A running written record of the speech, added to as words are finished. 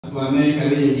to America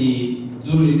where they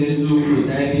do research for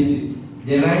diabetes.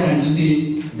 They write and to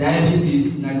say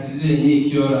diabetes not easily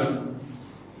cure.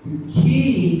 The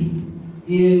key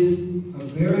is a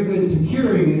very good to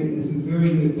curing it is a very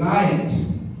good diet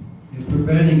and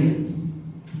preventing it.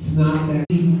 It's not that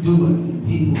people do it.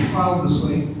 People who follow this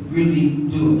way really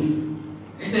do it.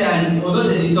 I say, and although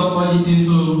they talk all these things,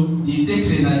 so the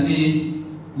secret I say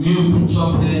milk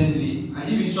chop healthy, and if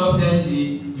you chop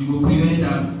healthy, you will prevent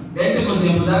them. But second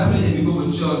them for that place they go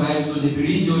for chop, right? So they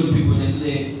read those people, they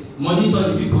say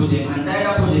monitor the people, them and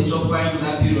that people they chop fine for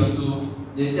that period. So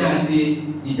they say and say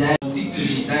the diet stick to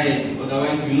the diet,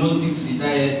 otherwise if you don't stick to the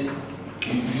diet,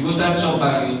 if you go start chop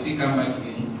back, you'll still come back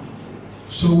again.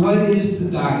 So what is the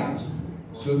diet?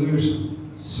 So there's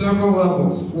several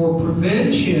levels. For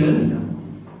prevention,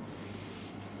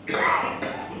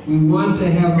 we want to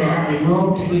have a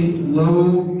relatively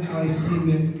low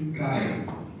glycemic diet.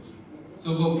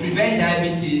 So for prevent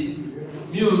diabetes,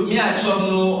 me I chop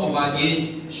no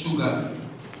overgate sugar.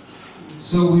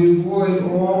 So we avoid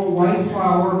all white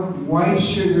flour, white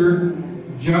sugar,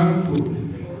 junk food.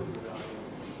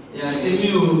 Yeah, say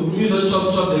me no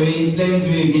chop the way plenty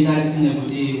way you get that thing every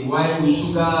day. White with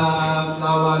sugar,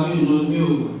 flour, me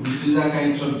this that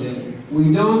kind of chop them.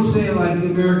 We don't say like the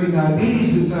American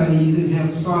Diabetes Society, you can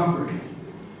have soft drink.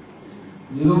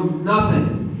 You don't,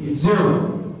 nothing. It's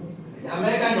zero. The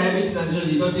American Diabetes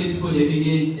Association, they don't say people if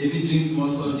you drink small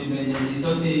soft drink, and they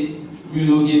don't say you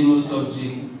don't get no soft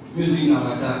drink, you drink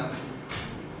water.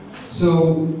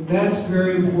 So that's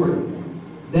very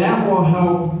important. That will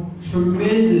help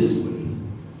tremendously.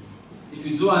 If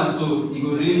you do and so, it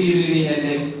will really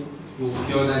help to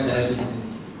cure that diabetes.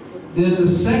 Then the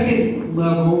second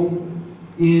level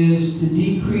is to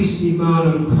decrease the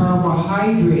amount of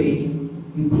carbohydrate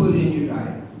you put in your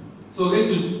diet. So we're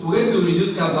going to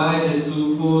reduce carbohydrates.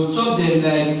 So for chop them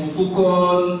like fufu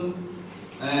corn,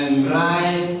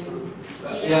 rice,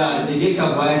 yeah, they get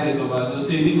carbohydrate over. So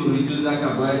you need to reduce that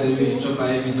carbohydrate when you chop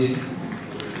every day.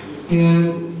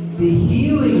 And the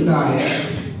healing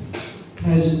diet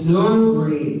has no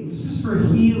grain. This is for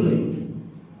healing.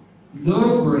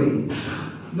 No grain,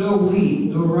 no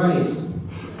wheat, no rice.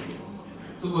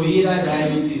 So for healing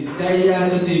diabetes, you say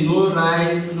just say no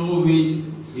rice, no wheat.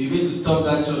 You need to stop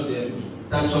that chop there.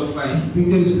 Start chop fine.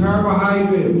 Because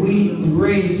carbohydrate, wheat, and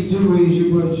grains do raise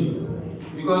your blood sugar.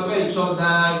 Because when you chop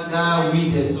that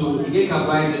wheat there, so you get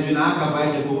carbohydrate, you know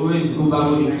carbohydrate will always go back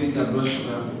to increase your blood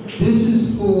sugar. This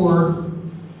is for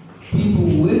people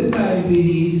with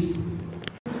diabetes.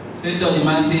 Say to the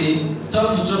man, say,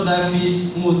 stop to chop that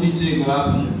fish, most it will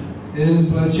happen. And his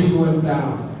blood sugar went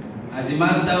down. As the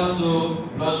man stops, so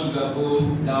blood sugar go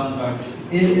down back.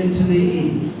 Into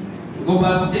the 80s. Go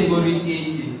back to go reach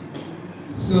 80.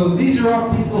 So these are all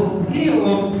people who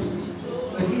heal,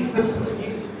 but he's the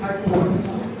type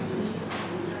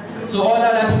 1. So all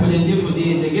that people they do for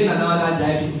they get another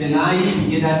diabetes, then now you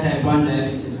get that type 1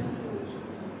 diabetes.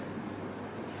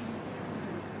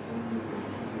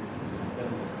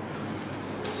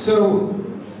 So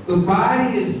the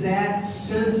body is that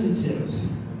sensitive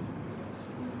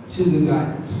to the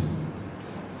diet.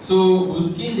 So the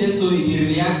skin there, so it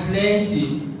react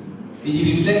plenty.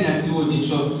 It reflect that what they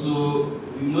chop. So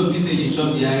you know if you say you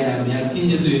chop the item, your skin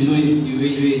there, so you know it's the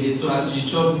way it is. So as you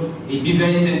chop, it be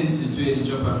very sensitive to the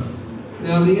chopper.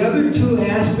 Now the other two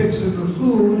aspects of the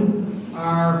food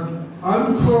are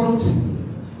uncooked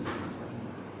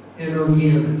and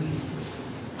organic.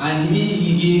 And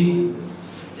the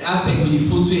aspect of the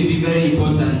food too will be very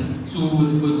important to for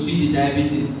treat the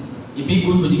diabetes. It be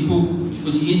good for the cook, for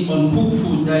the eat uncooked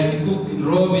food. That if you cook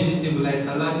raw vegetable like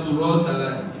salad to raw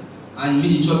salad, and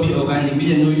make the chop it organic,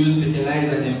 we no use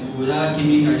fertilizer them for that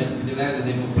chemical fertilizer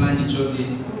them for plant the chop it.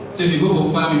 So if you go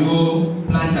for farm, you go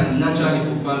plant and naturally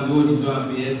for farm, go the do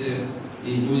for yourself.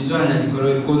 You do and the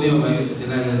correct use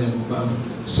fertilizer them for farm.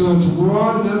 So it's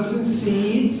raw nuts and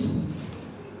seeds,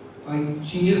 like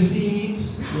chia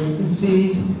seeds, nuts and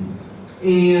seeds,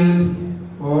 and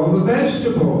all the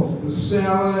vegetables, the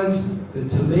salads, the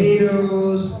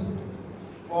tomatoes,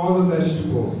 all the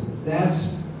vegetables.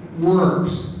 That's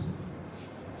works.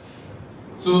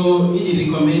 So it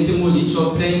recommends more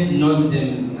chop plenty nuts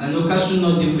them. I know cashew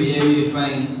nut for here we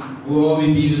find we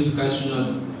always be used to cashew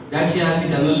nut. That chia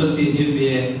seed I'm not sure say they for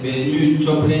here, but you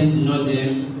chop plenty nut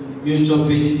them, you chop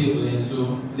vegetable and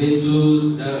so lettuce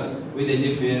with the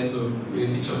different so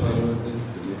we chop everything.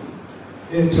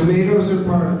 And tomatoes are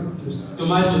part of it.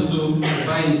 Tomato too,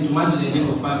 fine. Tomato they need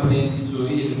for farm plenty, so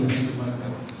it recommend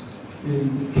tomato.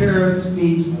 And carrots,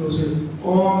 beets, those are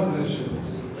all the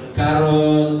vegetables.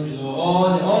 Carrot, you know,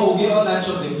 all we get all that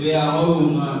chop if we are all we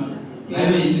know.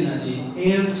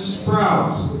 And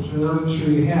sprouts, which and I'm not sure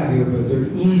you have here, but they're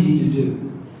easy to do.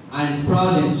 And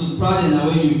sprouting, so sprouting now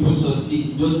when you put some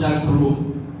seed, it just start grow.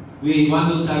 We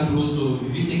want to start grow, so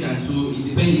if you take and so it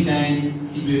depends the kind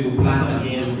seed we go plant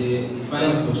and so the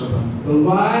fires for chopper. The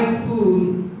live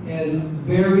food has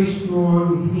very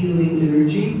strong healing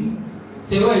energy.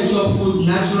 Say when you chop food,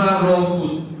 natural raw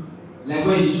food, like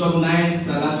when you chop nice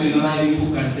salad to another even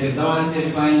cook and serve. That one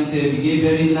said fine, said we gave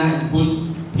very nice,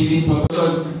 good healing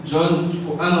property. John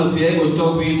for Arnold, we will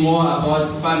talk with more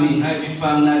about farming, how you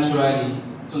farm naturally.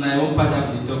 So now I won't part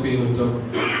of the topic we'll talk.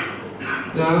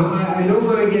 Now, I don't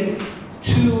want to get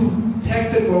too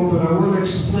technical, but I want to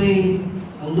explain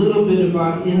a little bit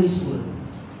about insulin.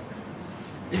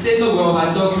 He said no go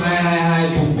about talk high,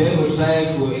 but we will try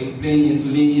to explain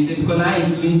insulin. He said because now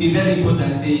insulin be very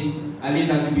important. Say at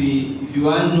least as be if you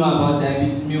want to know about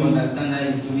diabetes, you understand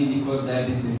that insulin cause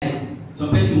diabetes. Some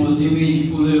person must do way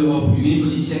to follow up. You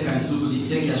need to check and so to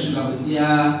check your sugar. But see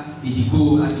how did it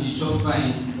go as you chop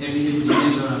fine every day for the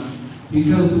measure.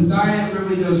 Because the diet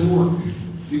really does work.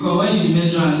 Because when you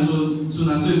measure and so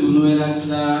you will know whether to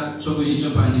that chop you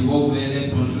chop and you go for the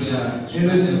control your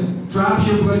sugar level. It drops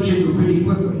your blood sugar pretty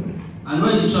quickly. And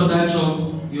when you chop that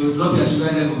chop, you'll drop your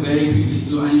sugar level very quickly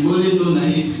too. And you only know that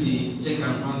if you check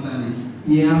and constantly.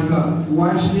 You have to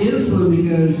watch the insulin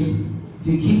because if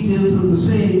you keep the insulin the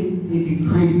same, it can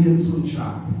create insulin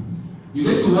shock. You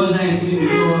get to watch that insulin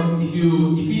because if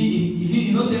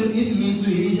you know say insulin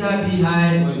too, it either be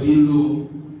high or be low.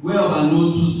 Well and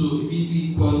low too, so if you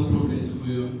see cause problems for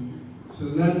you. So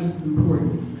that's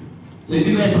important. So it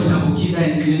be very important to keep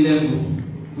that insulin level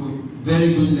to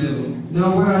very good level.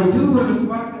 Now what I do want to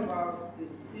talk about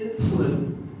is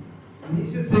insulin. And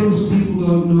these are things people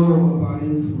don't know about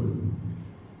insulin.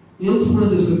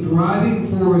 Insulin is a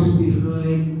driving force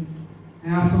behind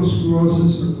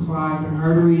atherosclerosis or clogged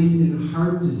arteries in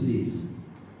heart disease.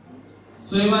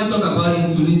 So you want to talk about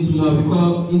insulin small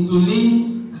because insulin,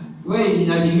 when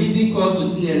the leading cause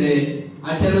of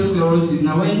atherosclerosis,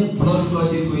 now when blood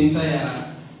clotting for inside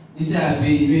a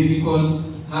vein, may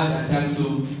cause heart attack, so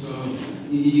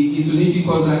insulin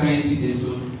cause that kind of sickness.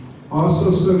 So. Also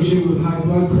associated with high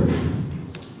blood pressure.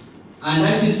 And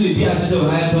that thing to be associated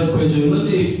with high blood pressure. You know,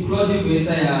 say if clotting for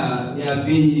inside a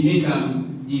vein, it make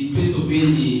the space of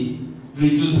vein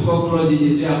reduce because clotting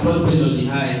is so your blood pressure is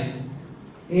high.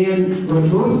 And what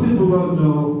most people don't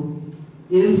know,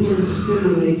 insulin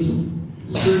stimulates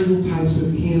certain types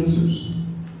of cancers.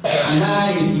 And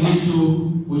that is linked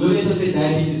to, we don't need to say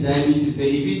diabetes, but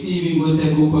if you see even go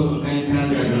second cause of kind of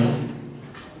cancer.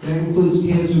 That includes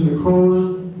cancer of the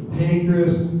colon, the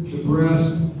pancreas, the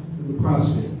breast, and the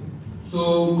prostate.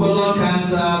 So colon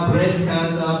cancer, breast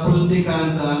cancer, prostate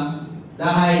cancer,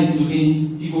 that high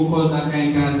insulin, people cause that kind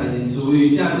of cancer. Then. So you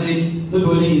see I say, not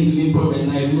only insulin problem,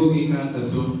 now if you go get cancer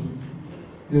too.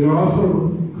 It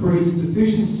also creates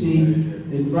deficiency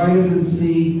in vitamin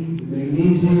C,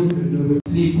 magnesium, and other.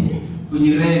 Sleep for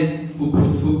the rest, for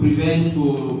prevent,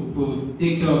 for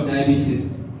take care of diabetes.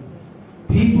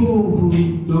 People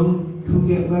who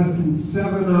get less than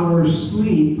 7 hours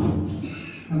sleep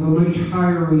have a much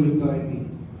higher rate of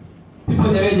diabetes.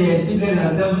 People that they sleep less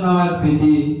than 7 hours per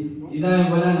day, either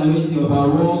whether it's about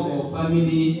work or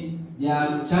family,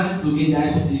 their chance to get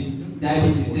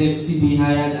diabetes still be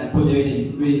higher than people that they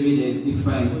sleep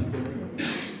fine.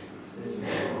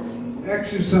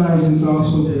 Exercise is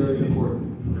also very important.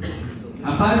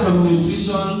 Apart from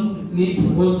nutrition,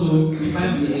 sleep, also we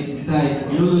find the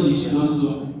exercise. You know you should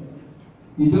also.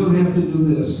 You don't have to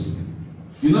do this.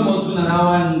 You know most that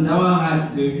one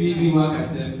had the feeling work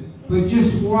yourself. But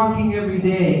just walking every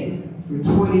day for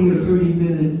 20 or 30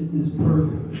 minutes is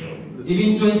perfect.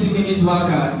 Even 20 minutes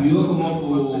workout, you don't come off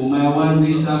for my 1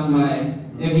 day sharp my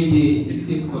every day, it's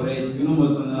still correct. You know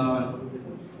most on that one.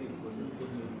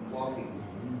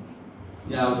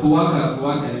 Yeah, for workout.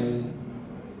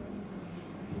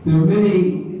 There are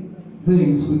many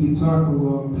things we can talk a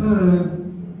long time.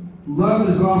 Love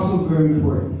is also very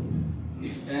important.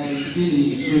 You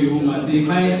see the show you woman say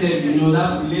find self, you know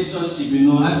that relationship, you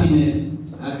know happiness.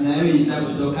 As now in chat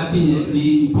we talk, happiness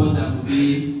be important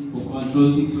for control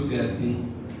sick of your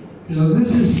skin. Now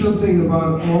this is something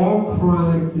about all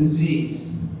chronic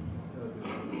disease.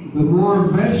 The more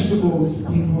vegetables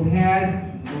people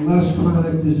had, the less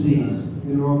chronic disease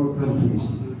in all the countries.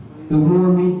 The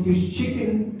more meat, fish,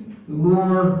 chicken, the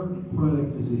more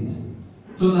chronic disease.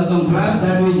 So there's some graph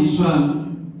that way the show.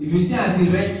 If you see as the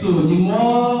red so, the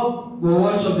more go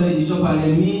watch up the chop like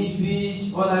meat,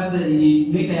 fish, all that stuff, it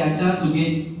make a chance to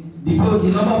get the number of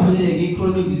people that get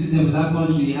chronic disease in that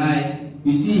country high.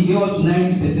 You see, you get up to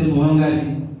 90% for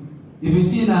Hungary. If you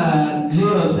see the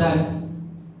layers that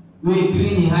we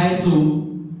green high, so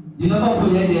the number of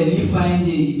people they live fine,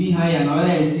 they be higher, and what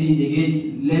I see, they get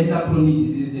lesser chronic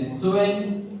diseases. So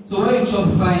when you chop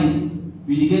fine,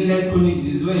 you get less chronic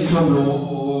disease. When you chop low,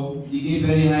 or you get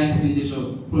very high percentage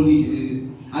of chronic diseases,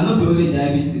 and not only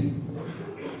diabetes.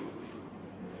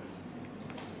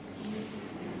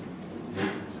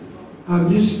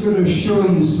 I'm just going to show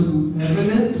you some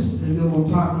evidence, and then we'll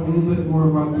talk a little bit more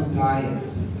about the diet.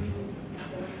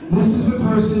 This is a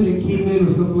person who came in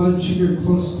with a blood sugar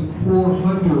close to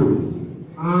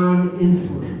 400 on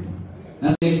insulin.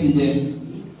 That's medicine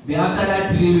them. But after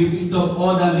that 3 weeks, he stopped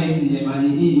all that medicine them,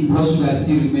 and his blood sugar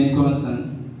still remained constant.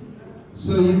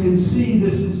 So you can see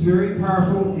this is very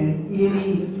powerful at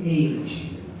any age.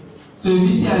 So if you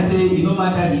see I say, it no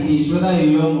matter the age, whether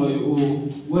you're young or you're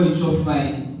old, when you chop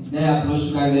fine, their blood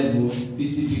sugar level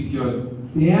is still cured.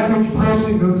 The average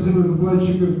person comes in with a blood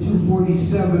sugar of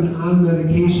 247 on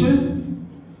medication.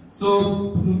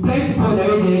 So plenty people that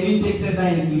way they even take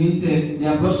certain insulin,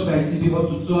 their blood sugar is still up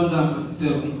to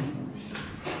 247.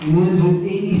 And then it's at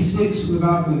 86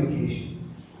 without medication.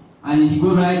 And if you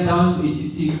go right down to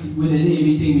 86, where they didn't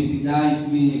even take that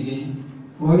insulin again.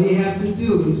 All you have to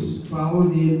do is follow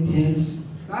the intense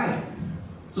diet.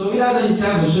 So here I'm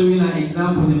trying to show you an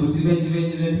example of motivate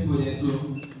people there. So,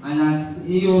 and that's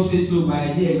he hopes too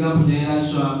by the example there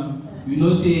show. You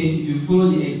know, say if you follow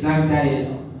the exact diet,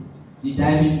 the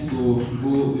diabetes will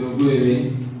go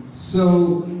away.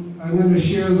 So I'm going to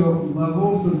share the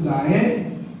levels of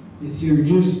diet. If you're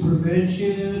just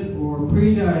prevention or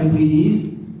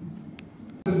pre-diabetes,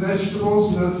 the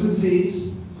vegetables, nuts and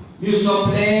seeds. You chop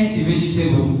plenty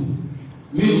vegetable.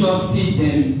 You chop seed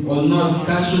them or nuts,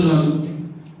 cashew nuts.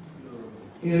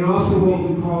 And also what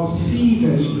we call sea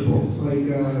vegetables, like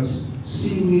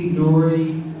seaweed,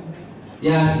 nori.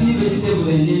 Yeah, sea vegetable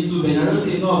and then soup, and I don't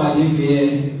say no about it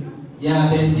here.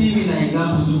 Yeah, but seaweed an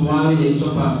example to one way they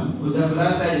chop them. For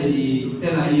that side they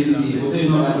sell it easily. Although you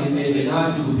know about it, but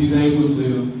that would be very good for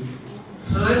you.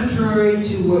 Contrary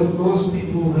to what most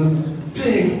people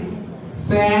think,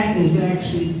 fat is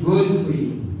actually good for you.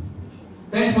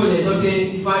 Next point, they just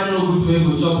say fat no good for you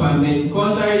to chop and but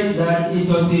contrary to that, it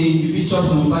just say if you chop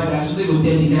some fat, I should say go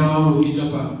tell the guy one if you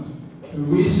chop them. The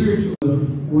research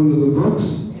of one of the books,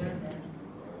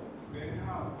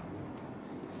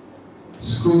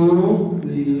 school,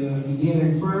 the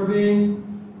organic farming.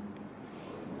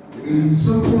 At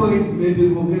some point, maybe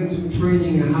we'll get some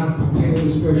training on how to prepare the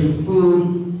special food.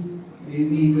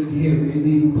 Maybe even here, maybe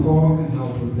even Paul can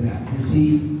help with that, because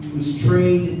he was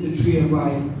trained at the Tree of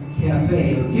Life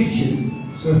Cafe or kitchen,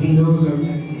 so he knows our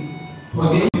techniques.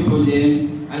 Okay, people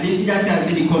then, at least that's I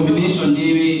say the combination they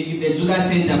if they do that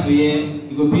center for you,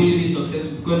 it will be really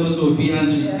successful because also if you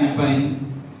answer the team fine.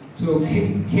 So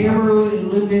Cameroon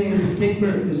and Limbe in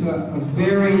particular is a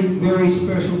very, very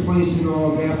special place in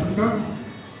all of Africa.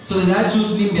 So that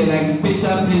choose Limbe like a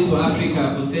special place for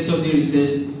Africa to set up the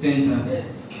research center.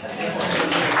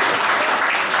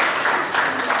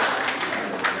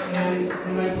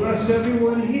 And I bless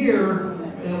everyone here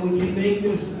that we can make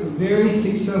this a very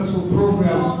successful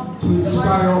program to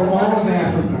inspire all of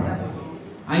Africa.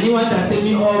 And you want to say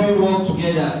me all we work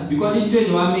together because it's where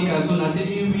they want to make us soon. I say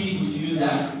me we use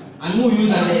that. And we'll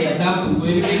use as an example for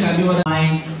every can other.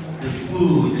 The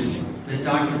foods that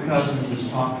Dr. Cousins is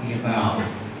talking about.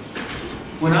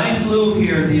 When I flew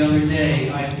here the other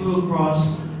day, I flew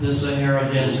across the Sahara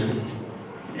Desert.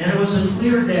 And it was a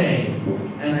clear day.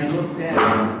 And I looked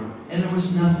down, and there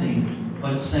was nothing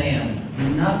but sand.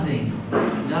 Nothing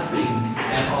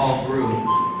at all grew.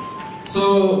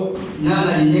 So now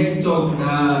the next talk,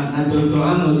 Dr.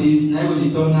 Arnold is now going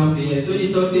to talk now here. So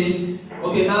he talk say,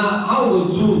 okay, now how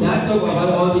would you that talk about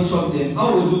all the chop them?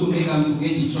 How would you make them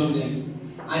forget the chop them?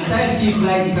 And type he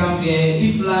fly the camp here,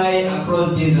 he fly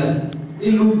across desert.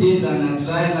 He look desert and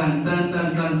dry land, sand,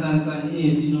 in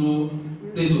his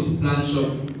place of plant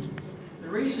shop. The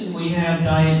reason we have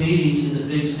diabetes in the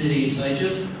big cities, I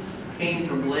just came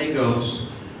from Lagos,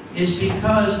 is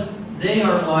because they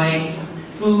are like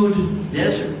food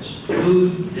deserts.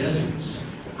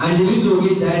 And the reason we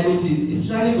get diabetes,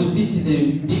 especially for cities,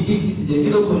 big cities, they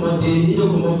don't come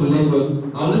out from Lagos.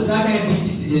 Unless that kind of big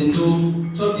cities, so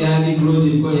chop the handy grow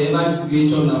because they ever great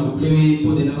chop now for play,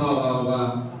 put the number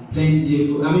of plenty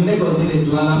food. I mean, Lagos is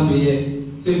a Douala for here.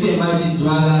 So if you imagine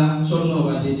Douala, chop no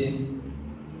over there.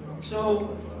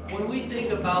 So when we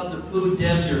think about the food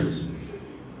deserts,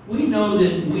 we know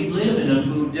that we live in a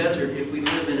food desert if we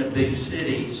live in a big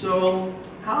city. So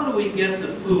how do we get the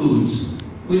foods?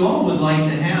 We all would like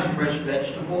to have fresh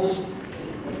vegetables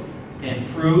and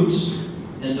fruits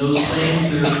and those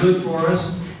things that are good for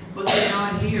us, but they're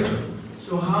not here.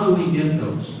 So how do we get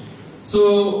those?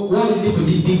 So what you do for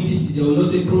the big city, there will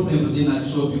not say problem for them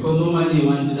at all because no money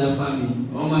wants to that family,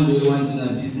 all man only wants to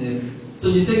that business. So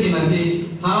the second I say,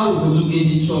 how would you get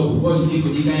the job? What you do for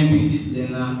the kind of big city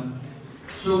then now?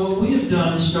 So what we have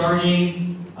done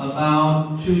starting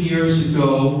about 2 years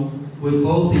ago with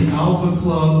both the Alpha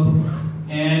Club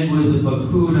and with the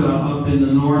Bakuda up in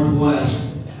the northwest,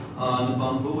 the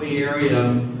Bambui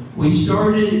area, we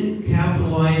started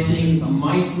capitalizing a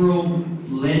micro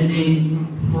lending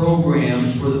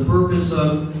programs for the purpose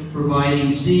of providing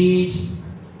seeds,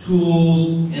 tools,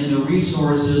 and the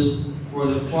resources for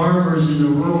the farmers in the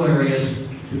rural areas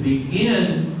to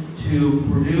begin to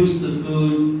produce the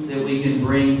food that we can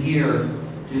bring here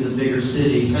to the bigger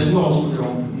cities, as well as for their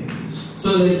own communities.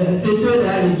 So the sector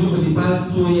that I do for the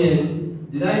past 2 years,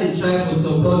 did I try for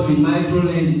support with micro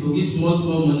lending for give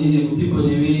small money for people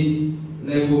the way,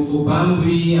 like for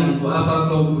Bambui and for Alpha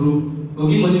Club Group, for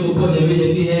give money for people the way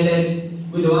they feel help,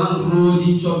 with the one grow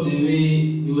the chop the way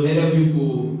you will help you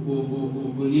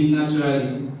for live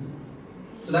naturally.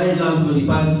 So that is just for the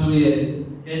past 2 years.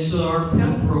 And so our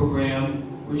PEP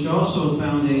program, which also a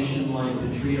foundation like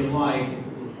the Tree of Life,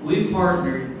 we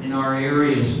partnered in our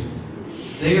areas.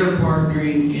 They are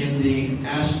partnering in the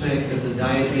aspect of the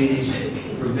diabetes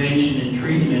prevention and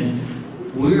treatment.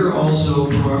 We're also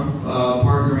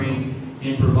partnering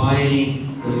in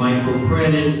providing the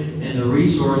microcredit and the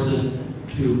resources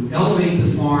to elevate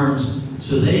the farms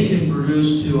so they can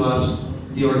produce to us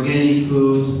the organic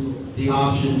foods, the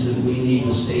options that we need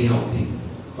to stay healthy.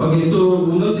 Okay, so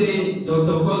we know say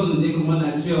Dr. Cousins they come on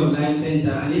a Tree of Life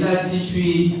Center and they teach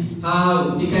we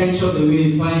how the kind of chop that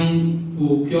we find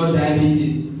for cure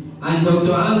diabetes. And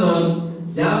Dr.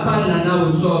 Arnold, the partner now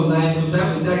with Tree of Life for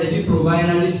try to say that if you provide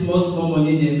now this small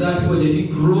money then so that people they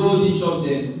will grow the chop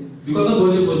them. Because not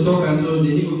only for talk and so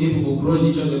they need for people for grow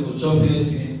the chop them for chop health.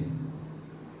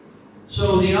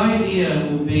 So the idea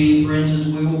will be, for instance,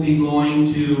 we will be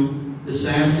going to this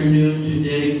afternoon to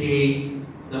dedicate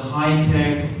the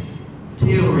high-tech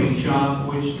tailoring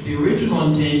shop, which the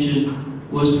original intention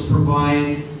was to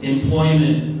provide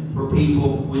employment for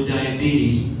people with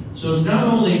diabetes. So it's not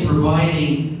only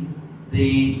providing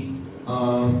the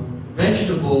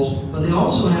vegetables, but they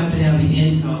also have to have the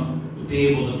income to be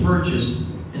able to purchase.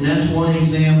 And that's one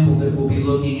example that we'll be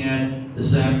looking at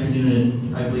this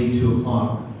afternoon at, I believe, 2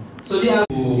 o'clock. So they have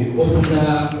to open the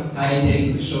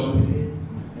high-tech shop.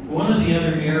 One of the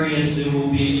other areas that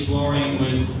we'll be exploring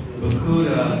with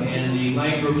Bakuda and the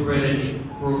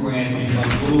microcredit program in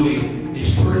Bambui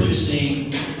is purchasing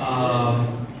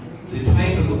the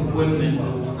type of equipment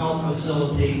that will help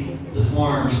facilitate the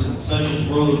farms, such as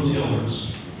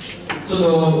rototillers.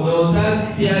 So does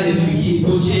that see how they keep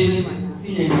purchase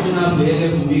in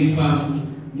a for big farm?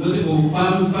 No, say for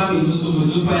farming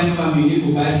to find farm, you need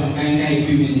to buy some kind of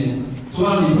equipment. So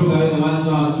one of the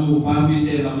programs to Bamboo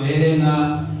said that for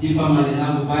Helena, if farmer they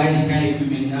have to buy the kind of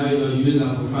equipment now they will use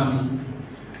them for farming.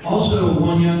 Also,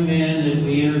 one young man that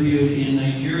we interviewed in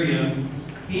Nigeria,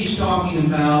 he's talking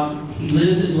about, he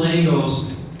lives in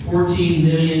Lagos, 14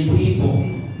 million people.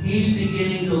 He's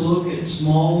beginning to look at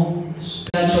small.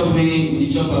 That chop way with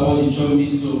the chopper or the chop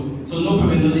meat, so no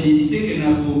problem. No, the second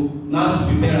half now to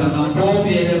prepare and both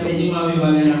here any man we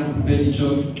want to prepare the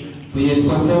chop for your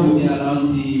couple with the around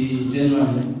the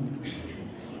January.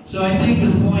 So I think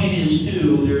the point is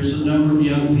too, there's a number of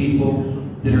young people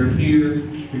that are here.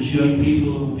 There's young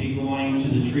people who will be going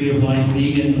to the Tree of Life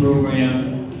vegan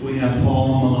program. We have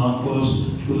Paul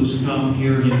Malakos, who's come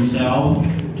here himself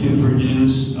to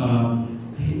produce,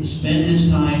 spend his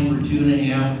time for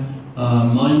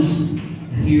 2.5 months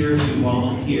here to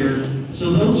volunteer.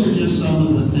 So those are just some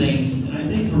of the things. And I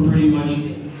think we're pretty much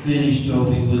finished,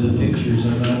 Toby, with the pictures.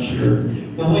 I'm not sure.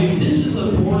 But wait, this is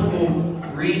a portable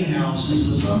greenhouse. This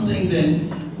is something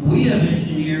that we have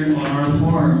engineered on our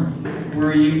farm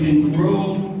where you can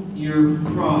grow your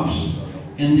crops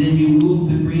and then you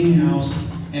move the greenhouse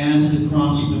as the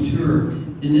crops mature.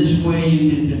 In this way you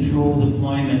can control the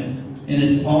climate. And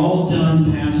it's all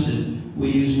done passive. We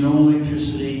use no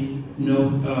electricity, no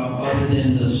other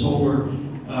than the solar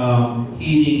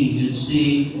heating. You can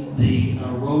see the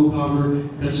road cover,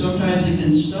 but sometimes it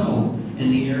can snow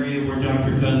in the area where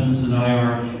Dr. Cousins and I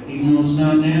are. Even though it's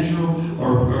not natural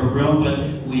or real,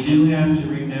 but we do have to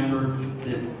remember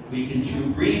that we can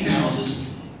do greenhouses.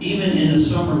 Even in the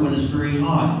summer when it's very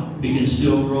hot, we can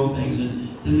still grow things.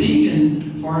 And the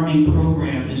vegan farming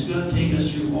program is going to take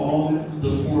us through all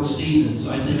the 4 seasons.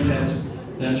 So I think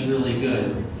that's really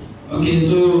good. Okay,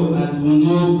 so as we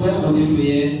know, Paul will be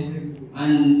here,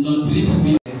 and some people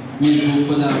will go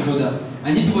further and further.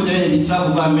 And the people there they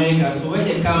travel to America, so when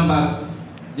they come back,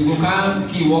 they will come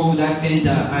key work for that center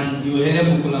and you will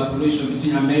help for collaboration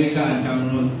between America and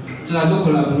Cameroon. So that no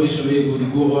collaboration will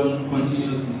go on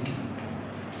continuously.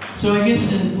 So I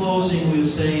guess in closing we'll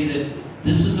say that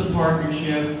this is a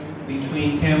partnership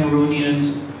between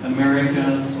Cameroonians,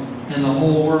 Americans, and the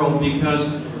whole world, because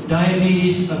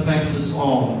diabetes affects us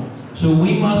all. So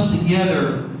we must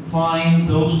together find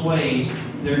those ways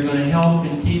that are going to help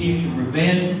continue to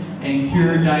prevent and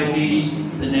cure diabetes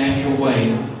the natural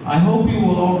way. I hope you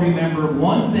will all remember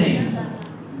one thing,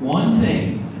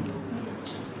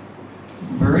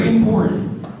 very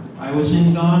important. I was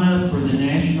in Ghana for the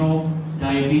National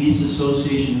Diabetes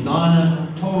Association.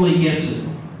 Ghana totally gets it.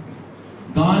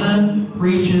 Ghana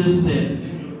preaches that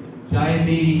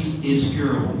diabetes is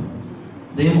curable.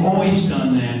 They've always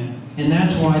done that, and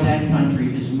that's why that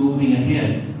country is moving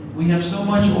ahead. We have so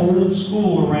much old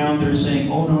school around there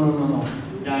saying, oh, no,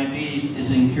 diabetes is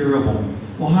incurable.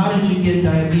 Well, how did you get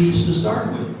diabetes to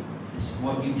start with? It's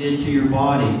what you did to your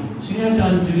body. So you have to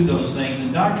undo those things,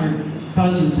 and Dr.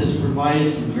 Cousins has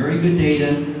provided some very good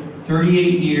data.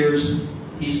 38 years,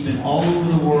 he's been all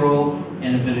over the world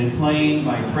and have been acclaimed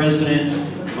by presidents,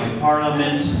 by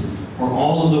parliaments, for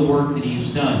all of the work that he's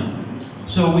done.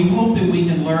 So we hope that we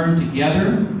can learn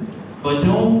together, but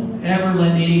don't ever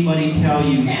let anybody tell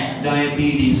you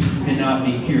diabetes cannot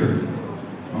be cured,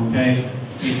 okay?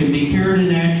 It can be cured a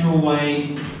natural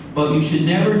way, but you should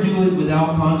never do it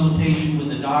without consultation with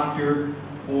the doctor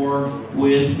or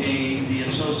with the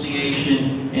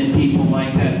association and people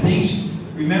like that.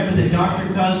 Remember that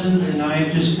Dr. Cousins and I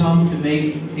have just come to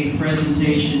make a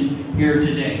presentation here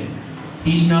today.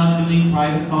 He's not doing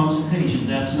private consultations.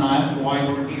 That's not why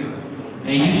we're here.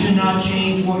 And you should not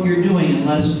change what you're doing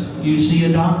unless you see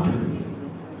a doctor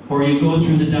or you go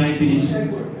through the diabetes.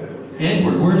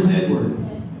 Edward, where's Edward?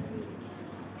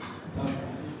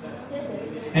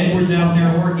 Edward's out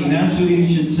there working. That's who you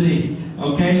should see.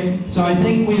 Okay? So I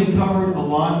think we have covered a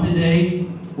lot today.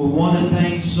 We want to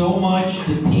thank so much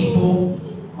the people.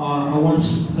 I want to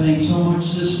thank so much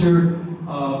Sister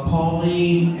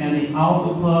Pauline and the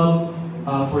Alpha Club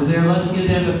for their. Let's give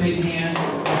them a big hand.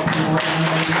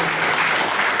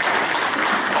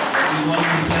 We want to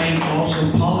thank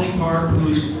also Polycarp,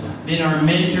 who's been our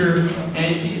mentor.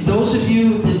 And those of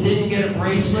you that didn't get a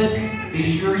bracelet,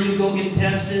 be sure you go get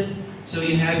tested so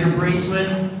you have your bracelet.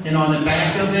 And on the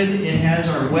back of it, it has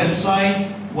our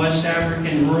website, West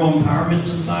African Rural Empowerment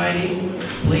Society.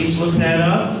 Please look that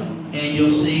up, and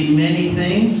you'll see many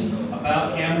things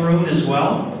about Cameroon as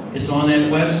well. It's on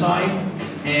that website,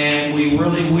 and we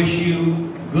really wish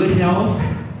you good health.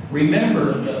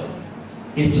 Remember,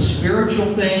 it's a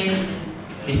spiritual thing,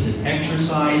 it's an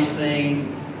exercise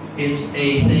thing, it's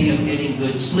a thing of getting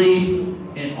good sleep,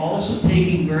 and also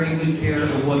taking very good care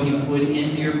of what you put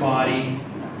into your body.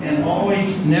 And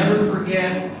always never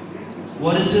forget,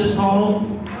 what is this called?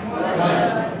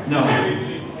 No.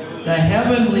 The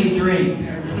heavenly drink.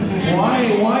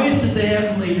 Why is it the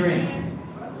heavenly drink?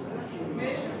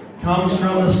 Comes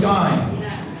from the sky.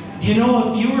 Do you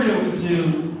know if you were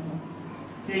to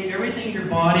take everything in your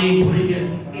body, putting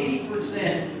it,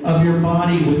 80% of your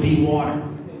body would be water.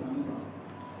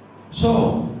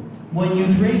 So, when you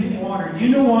drink water, do you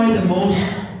know why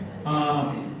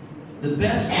the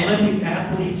best Olympic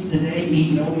athletes today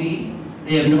eat no meat?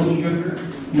 They have no sugar,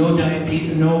 no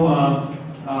diabetes, no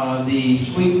the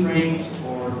sweet drinks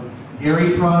or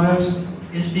dairy products.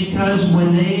 Is because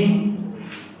when they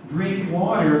drink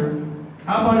water,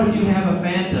 how about if you have a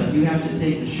Fanta? You have to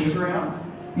take the sugar out,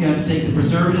 you have to take the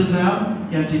preservatives out,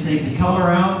 you have to take the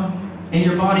color out, and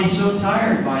your body's so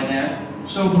tired by that.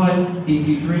 So, but if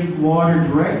you drink water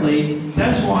directly,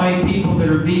 that's why people that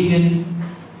are vegan,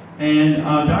 and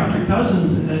Dr.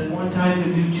 Cousins at one time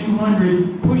could do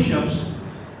 200 push-ups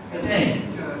a day.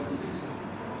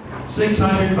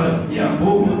 600, but yeah,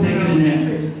 we'll take it in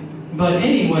that. But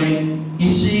anyway,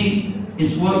 you see,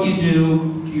 it's what you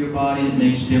do to your body that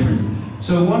makes a difference.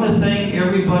 So I want to thank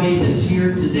everybody that's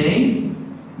here today.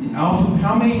 The Alpha,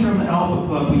 how many from the Alpha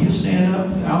Club? Will you stand up,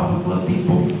 the Alpha Club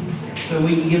people, so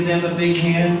we can give them a big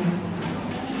hand?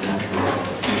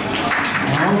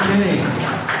 Okay.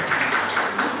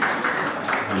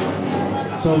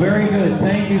 So very good.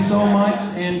 Thank you so much.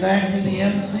 And back to the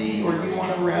MC, or do you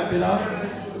want to wrap it up?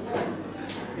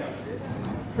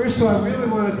 First of all, I really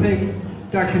want to thank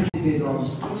Dr. J.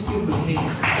 Let's give him a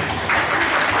hand.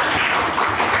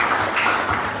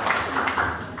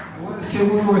 I want to say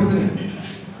one more thing.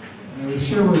 I was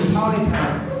sure with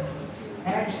Polycarp,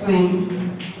 actually,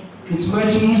 it's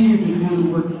much easier to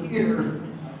do work here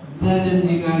than in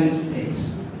the United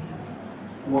States.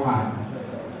 Why?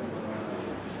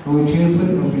 Can we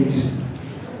translate? Okay, just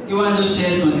you want to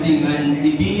share something and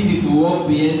it be easy to work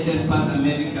for yourself past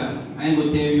America. I ain't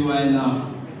gonna tell you why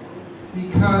now.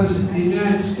 Because in the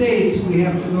United States, we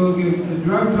have to go against the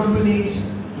drug companies,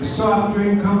 the soft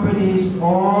drink companies,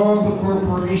 all the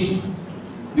corporations.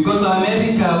 Because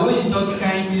America, when you talk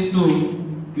kind of thing, so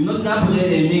you know that people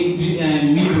they make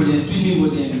meal for them, swimming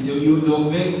for them, they'll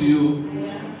vex to you.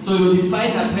 So you'll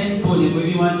fight a plenty for them for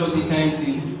everyone talk the kind of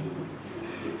thing.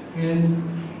 And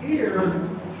here,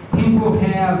 people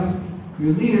have,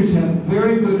 your leaders have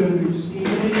very good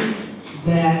understanding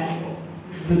that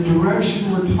the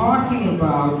direction we're talking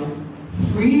about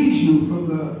frees you from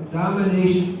the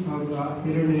domination of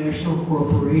the international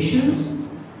corporations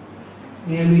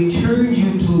and returns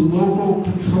you to local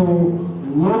control,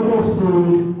 local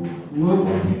food,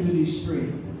 local community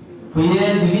strength. For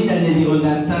here, the leader they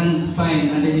understand fine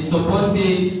and they support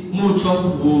say more chop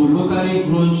or locally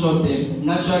grown chop them,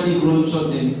 naturally grown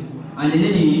chop them. And then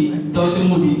they tell them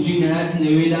more they drink and that's in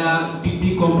the way that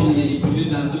big company they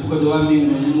produce and so because they want to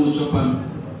make money more chop them.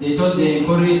 They just they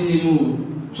encourage them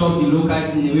to chop the local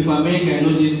thing away for America. I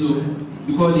know this so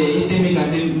because they instead make us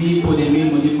say me for the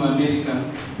make money for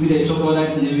America. We they chop all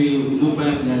that in the way we no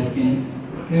find for their skin.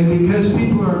 And because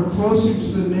people are closer to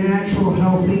the natural,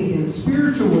 healthy, and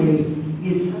spiritual ways,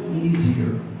 it's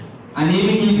easier. And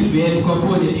even easy for you because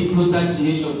people they be closer to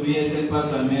nature for yourself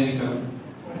past America.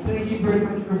 Thank you very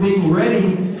much for being ready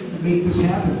to make this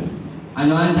happen.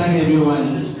 And I want to thank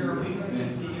everyone.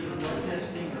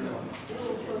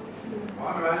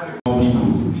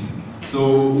 People.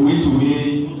 So way to way,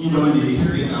 you know the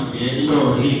experience of here, you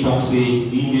know really talk say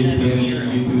he get very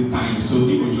little time. So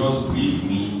he will just brief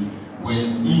me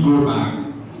when he go back,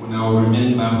 when I will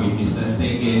remember with Mr.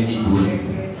 Tenge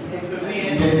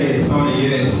sorry,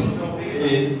 yes.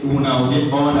 When I will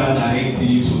get all that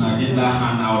directives, when I get that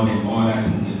handout and all that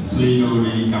thing. So you know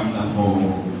really come down for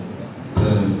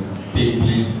take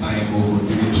plenty time over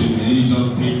the treatment. You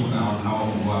just brief now how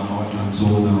to go about and so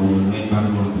now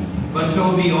remember. But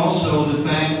Toby, also the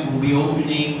fact we'll be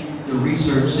opening the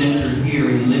research center here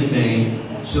in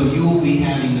Limbe, so you will be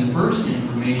having the first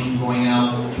information going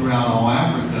out throughout all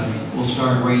Africa. We'll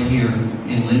start right here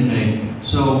in Limbe.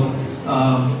 So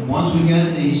once we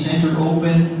get the center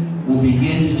open, we'll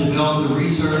begin to develop the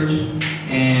research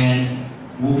and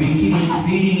we'll be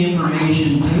feeding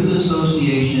information to the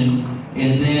association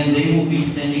and then they will be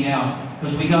sending out.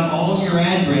 Because we got all of your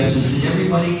addresses. Did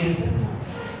everybody get?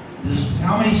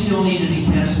 How many still need to be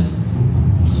tested?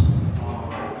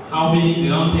 How many they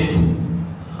don't test?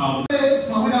 How many?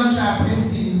 We don't try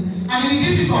plenty, and it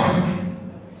is difficult.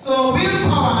 So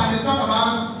willpower, as I talk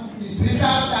about the spiritual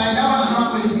side, that one are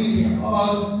not going to be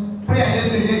us prayer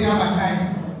just so they come back time.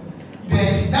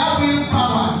 But that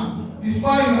willpower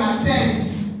before you attempt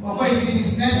or going to it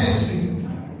is necessary,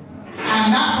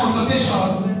 and that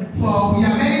consultation for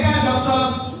your medical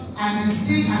doctors and the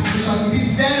sick association will be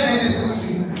very, very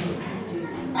necessary.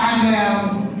 And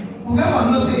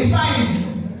whoever knows say fine,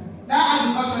 that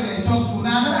agriculture they talk to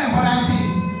now another important thing.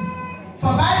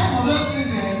 For buy some of those things,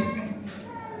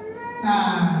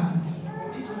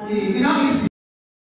 you know, easy.